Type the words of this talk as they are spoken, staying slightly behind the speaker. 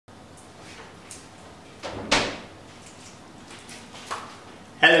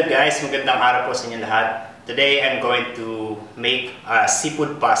Hello guys, magandang araw po sa inyo lahat. Today I'm going to make a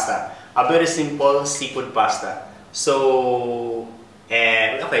seafood pasta. A very simple seafood pasta.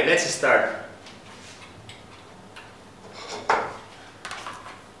 Okay, let's start.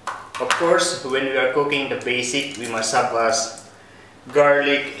 Of course, when we are cooking the basic, we must have us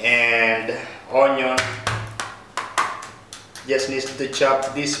garlic and onion. Just need to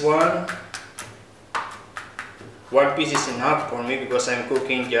chop this one. One piece is enough for me because I'm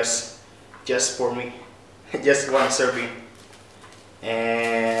cooking just for me, just one serving.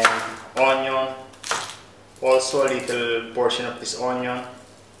 And onion, also a little portion of this onion.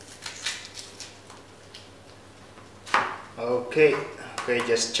 Okay,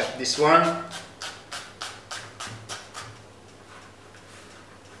 just chop this one.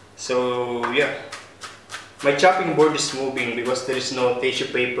 So yeah, my chopping board is moving because there is no tissue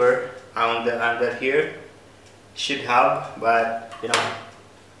paper under here. Should have, but you know,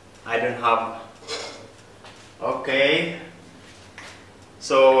 I don't have. Okay,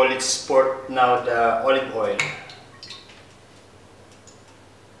 so let's pour now the olive oil.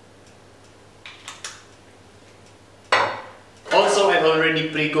 Also, I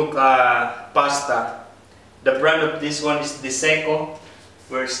already pre-cooked pasta. The brand of this one is Cecco.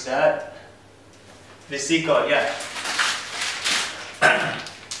 Where's that? Cecco, yeah.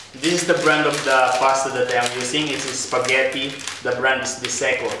 This is the brand of the pasta that I am using. It's spaghetti. The brand is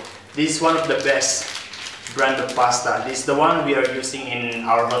Cecco. This is one of the best brand of pasta. This is the one we are using in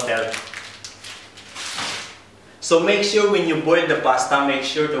our hotel. So make sure when you boil the pasta, make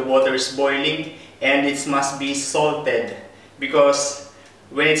sure the water is boiling and it must be salted, because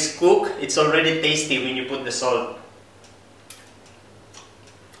when it's cooked, it's already tasty when you put the salt.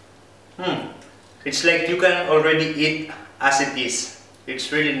 It's like you can already eat as it is.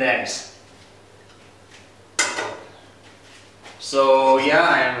 It's really nice. So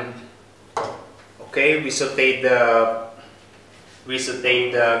yeah, okay. We sauteed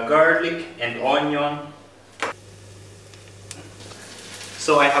the garlic and onion.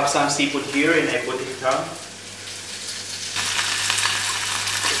 So I have some seafood here and I put it down.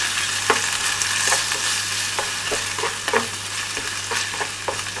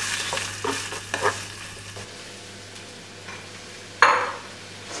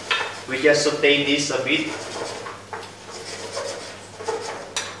 We just saute this a bit.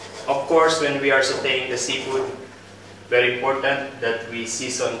 Of course, when we are sauteing the seafood, very important that we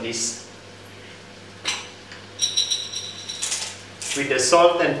season this with the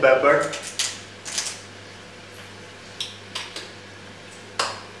salt and pepper.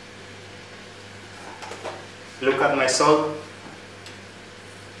 Look at my salt.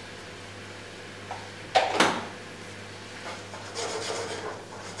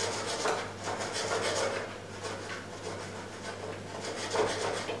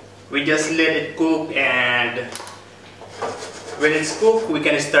 We just let it cook, and when it's cooked, we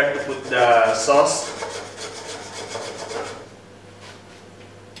can start to put the sauce.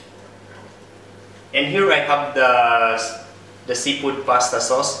 And here I have the seafood pasta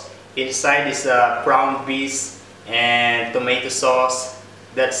sauce. Inside is a brown Bisque and tomato sauce.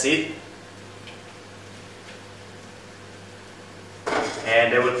 That's it.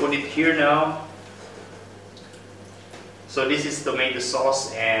 And I will put it here now. So this is tomato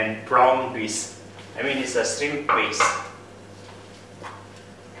sauce and brown Bisque. I mean, it's a shrimp paste.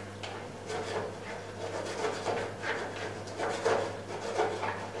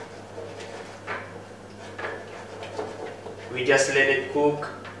 We just let it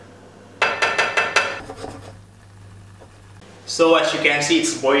cook. So as you can see,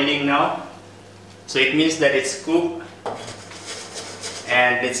 it's boiling now. So it means that it's cooked.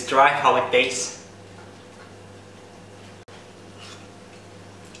 And let's try how it tastes.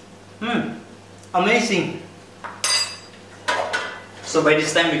 Amazing! So by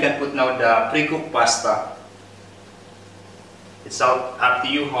this time we can put now the pre-cooked pasta. It's up to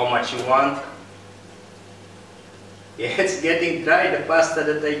you how much you want. Yeah, it's getting dry. The pasta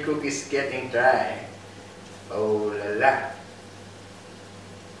that I cook is getting dry. Oh la la.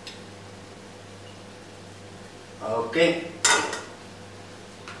 Okay.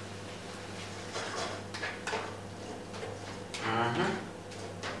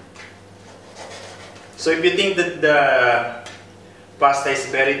 So if you think that the pasta is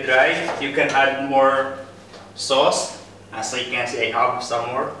very dry, you can add more sauce. As you can see, I have some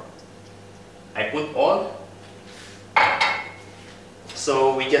more. I put all.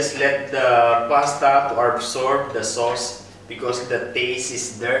 So we just let the pasta to absorb the sauce because the taste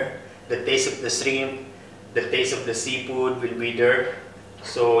is there. The taste of the shrimp, the taste of the seafood will be there.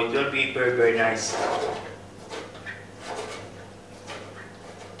 So it will be very, very nice.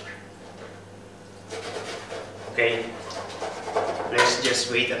 Okay, let's just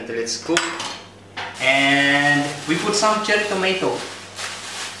wait until it's cooked. And we put some cherry tomato.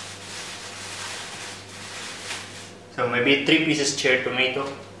 So maybe 3 pieces cherry tomato.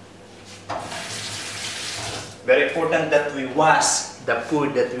 Very important that we wash the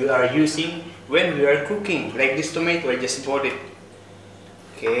food that we are using when we are cooking. Like this tomato, I just bought it.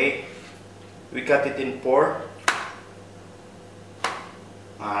 Okay, we cut it in 4.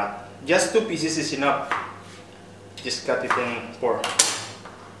 Just 2 pieces is enough. Just cut it in 4.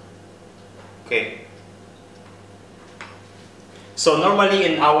 Okay. So normally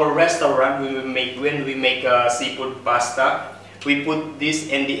in our restaurant, when we make seafood pasta, we put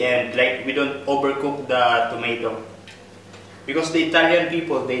this in the end, like we don't overcook the tomato. Because the Italian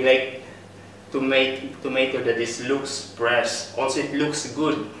people, they like to make tomato that looks fresh. Also it looks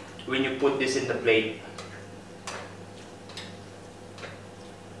good when you put this in the plate.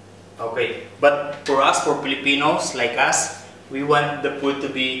 Okay, but for us, for Filipinos like us, we want the food to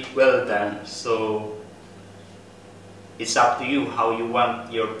be well done. So it's up to you how you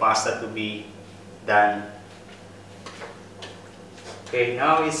want your pasta to be done. Okay,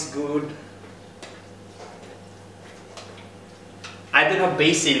 now it's good. I don't have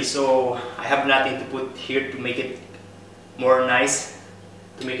basil, so I have nothing to put here to make it more nice,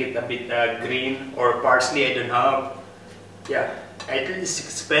 to make it a bit green, or parsley. I don't have. Yeah, I think it's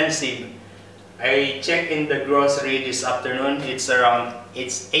expensive. I checked in the grocery this afternoon. It's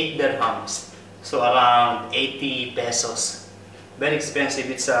 8 dirhams. So around 80 pesos. Very expensive.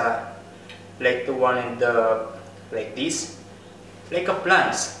 It's like the one in the, like this, like a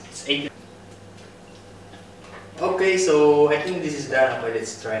plants. It's 8. Okay, so I think this is done. Okay,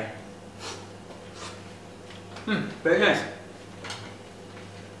 let's try. Very nice.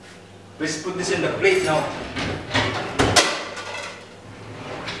 Let's put this in the plate now.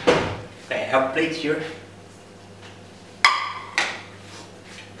 I have plate here.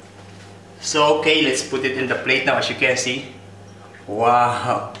 So okay, let's put it in the plate now. As you can see,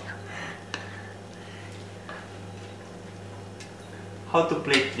 wow! How to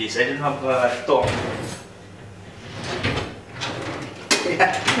plate this? I don't have a tong.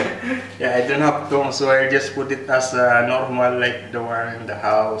 Yeah, I don't have tong, so I just put it as normal, like the one in the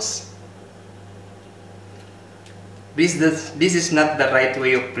house. This is not the right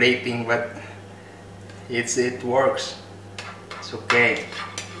way of plating, but it works. It's okay.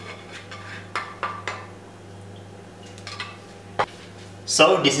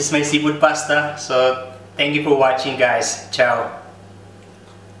 So this is my seafood pasta. So thank you for watching, guys. Ciao.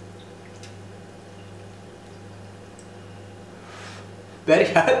 Very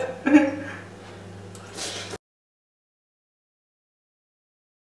hot.